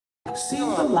See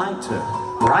the lighter,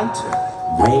 brighter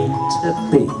way to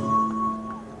be.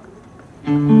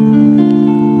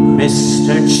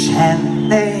 Mr.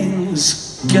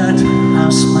 Channing's good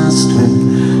housemaster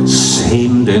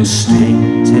seemed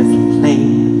instinctively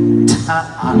to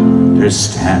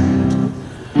understand.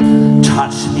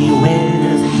 Touched me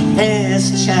with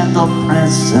his gentle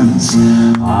presence,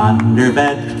 under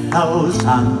bedclothes,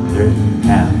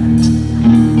 underhand.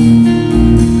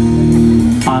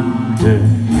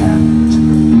 Underhand.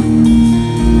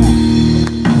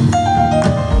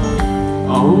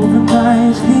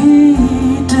 Overnight he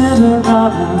did a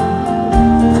runner,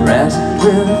 threatened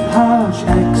with a harsh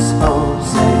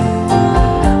expose.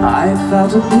 I fell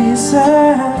to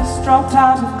pieces, dropped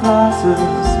out of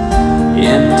classes,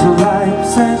 into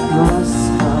life's endless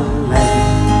malay.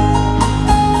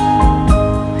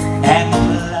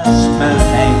 Endless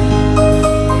malay.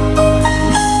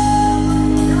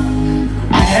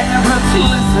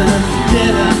 Everything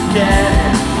didn't get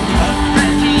it. But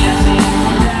Reggie, yes,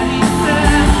 Daddy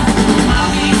said,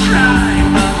 Mommy tried,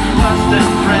 but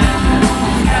wasn't present.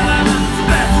 Skeletons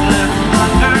best left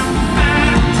under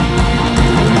bed.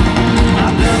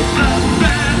 Under the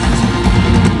bed.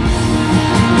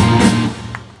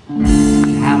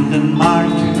 Camden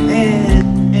Market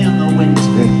in the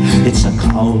winter. It's a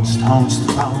cold stone's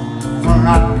throw for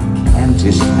our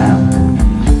Kentish town.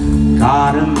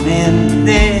 Got a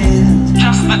minute,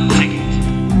 just the ticket.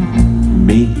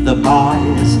 Meet the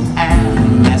boys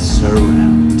and mess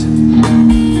around.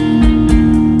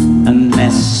 And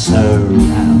mess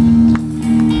around.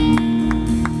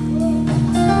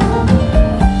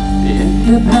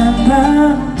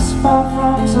 Independence, far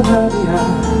from suburbia,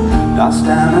 dust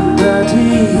down and dirty,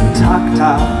 tucked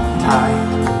up tight.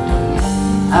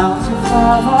 How's your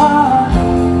father?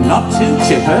 Not too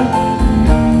chipper.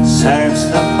 Serves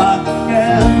the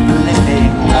bucket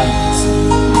living right.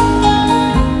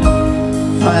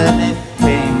 For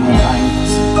living right.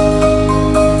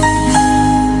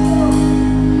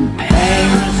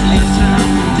 Parents listen,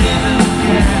 didn't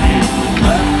care it.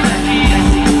 But Reggie, yes,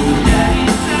 Daddy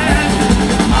said,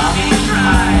 Mommy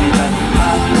tried, but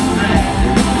wasn't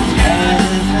ready. Scared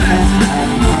and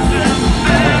under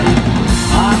bed.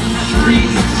 On the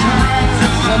streets, turns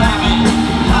and surround.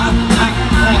 Not like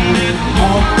blended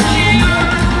more.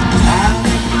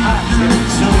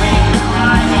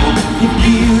 If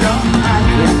you don't have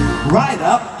it, write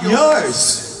up yours.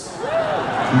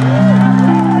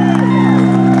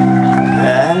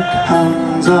 There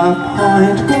comes a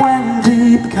point when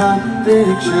deep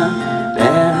conviction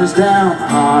bears down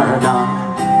hard on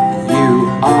you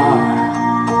are.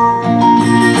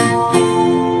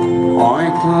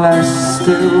 Pointless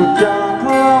to don't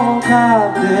look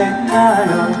up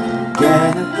denial.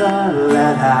 Get the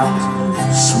let out.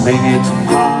 Swing it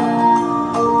far.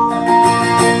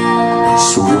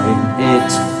 Swing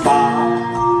it far.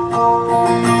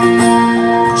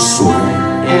 Swing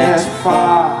it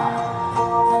far.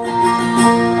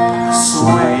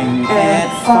 Swing it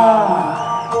far.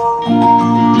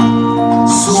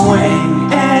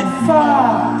 Swing it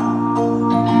far.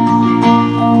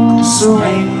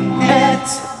 Swing it.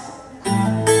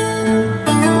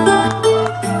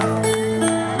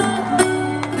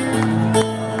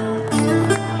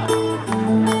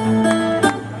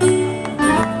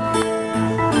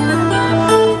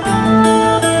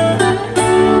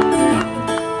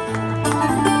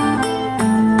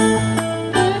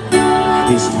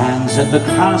 He stands at the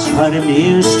crossroad in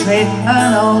New Street,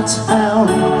 an old town.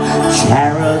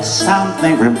 Gerald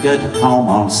something from good home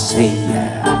on sea.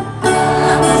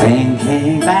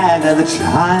 Thinking back of the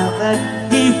child that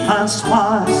he once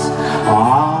was,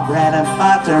 all bread and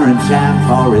butter and jam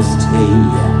for his tea.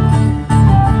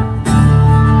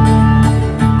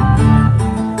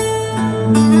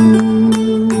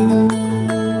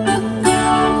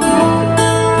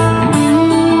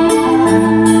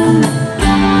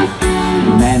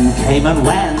 Came and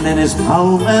went in his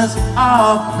moments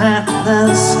of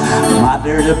madness,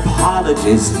 muttered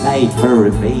apologies late for a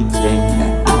beating.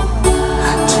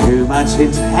 Too much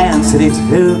intensity,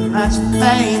 too much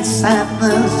pain,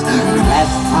 sadness,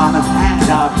 left on a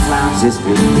hand of clowns is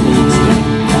repeating.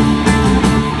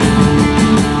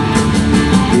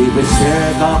 We were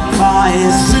sure the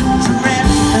boys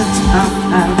adrift and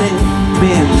dumfounded,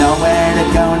 being nowhere to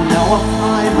go, no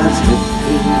appointments to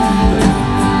keep.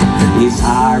 He's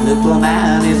our little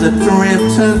man, he's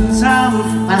adrift and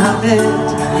dumfounded,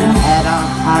 head on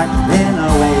heart, been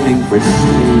waiting for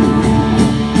sleep.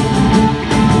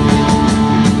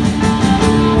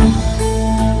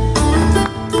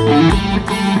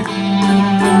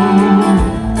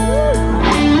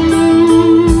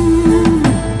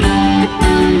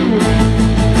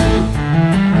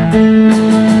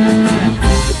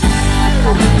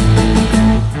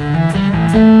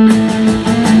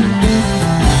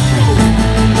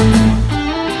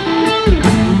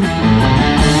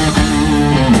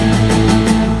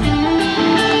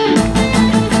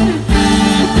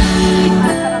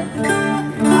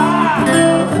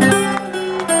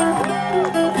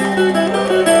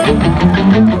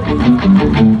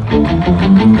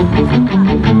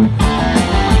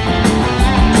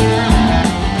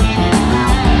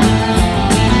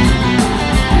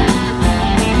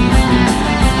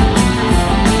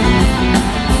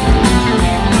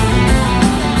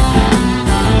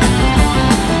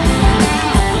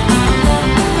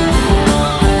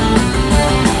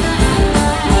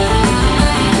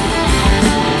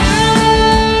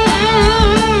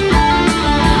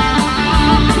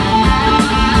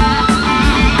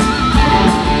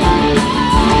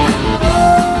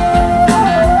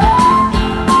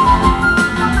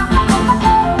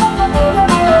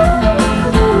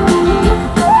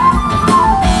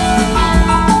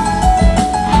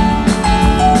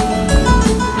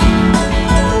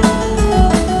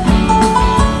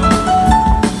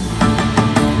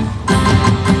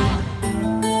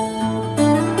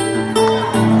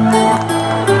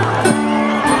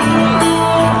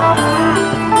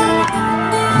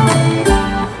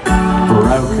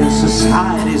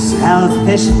 Society's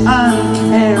selfish,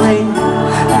 uncaring,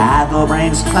 adult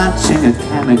brains clutching at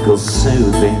chemical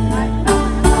soothing,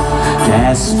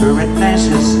 desperate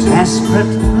measures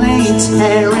desperately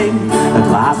tearing, the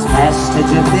last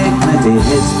vestige of dignity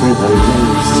is for the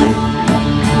losing.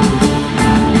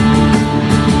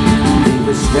 He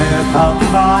was stirred up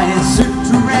by his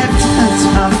adrift and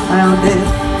dumfounded,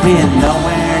 he had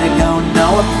nowhere to go, no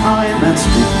appointments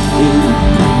to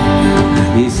keep.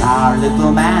 He's our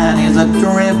little man, he's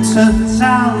adrift and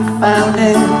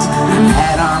dumfounded,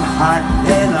 head on heart,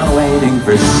 pillow waiting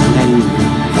for sleep.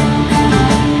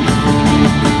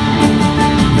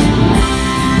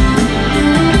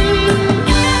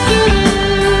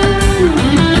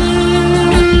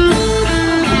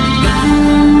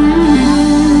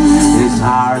 He's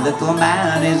our little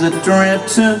man, he's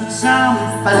adrift and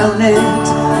dumfounded,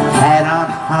 head on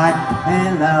heart,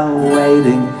 pillow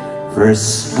waiting for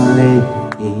sleep.